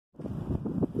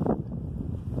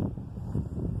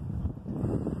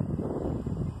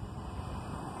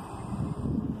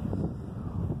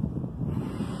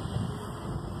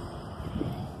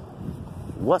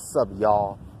What's up,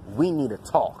 y'all? We need to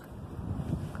talk.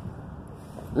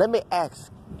 Let me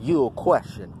ask you a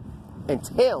question and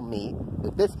tell me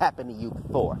if this happened to you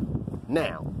before.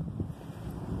 Now,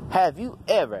 have you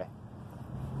ever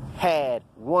had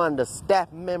one of the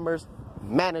staff members,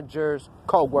 managers,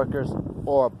 co-workers,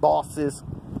 or bosses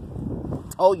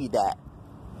told you that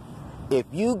if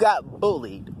you got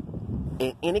bullied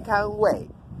in any kind of way,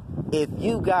 if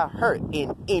you got hurt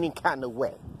in any kind of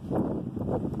way,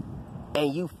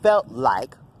 and you felt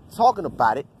like talking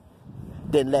about it,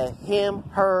 then let him,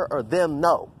 her, or them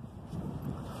know.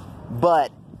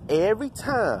 But every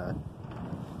time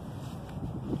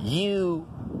you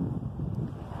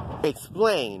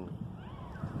explain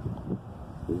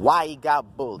why you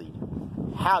got bullied,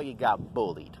 how you got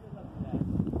bullied,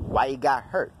 why you got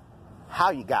hurt,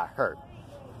 how you got hurt,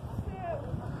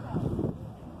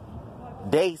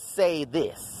 they say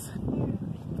this: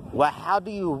 well, how do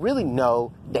you really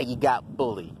know that you got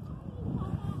bullied?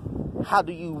 How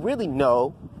do you really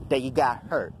know that you got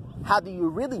hurt? How do you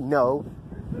really know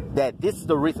that this is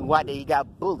the reason why that you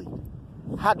got bullied?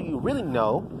 How do you really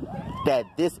know that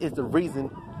this is the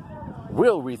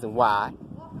real reason why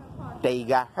that you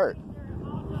got hurt?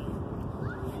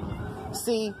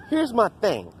 See, here's my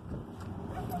thing.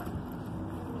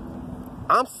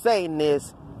 I'm saying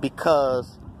this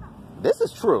because this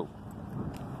is true.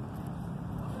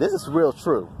 This is real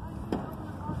true.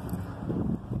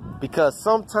 Because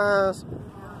sometimes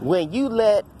when you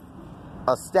let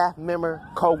a staff member,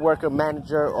 co-worker,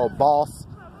 manager, or boss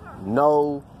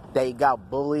know that you got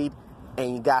bullied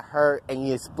and you got hurt and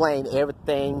you explain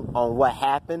everything on what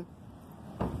happened,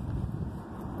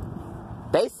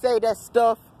 they say that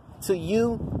stuff to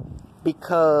you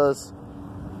because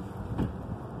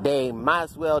they might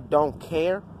as well don't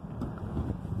care.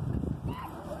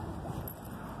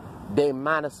 They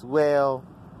might as well,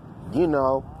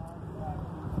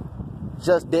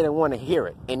 just didn't want to hear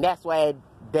it. And that's why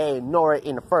they ignore it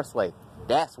in the first place.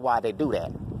 That's why they do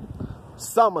that.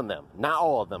 Some of them, not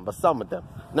all of them, but some of them.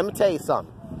 Let me tell you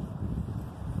something.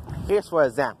 Here's for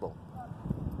example.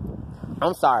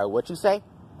 I'm sorry, what you say?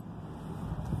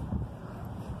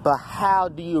 But how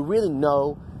do you really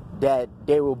know that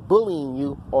they were bullying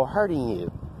you or hurting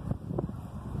you?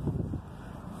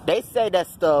 They say that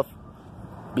stuff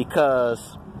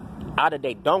because either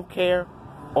they don't care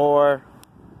or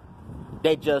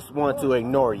they just want to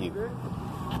ignore you.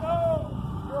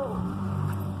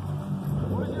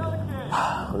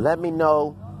 Let me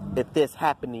know if this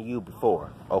happened to you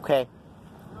before, okay?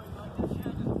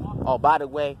 Oh, by the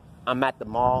way, I'm at the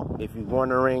mall, if you're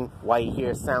wondering why you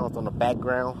hear sounds on the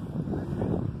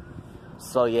background.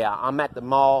 So yeah, I'm at the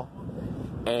mall,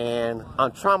 and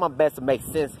I'm trying my best to make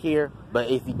sense here,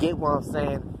 but if you get what I'm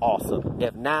saying, awesome.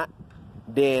 If not,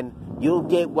 then you'll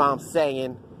get what I'm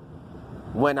saying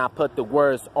when I put the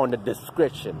words on the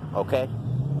description, okay?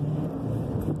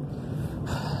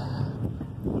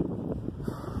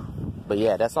 But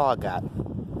yeah, that's all I got.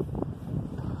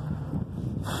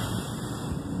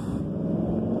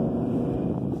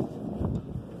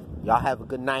 Y'all have a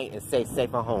good night and stay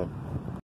safe at home.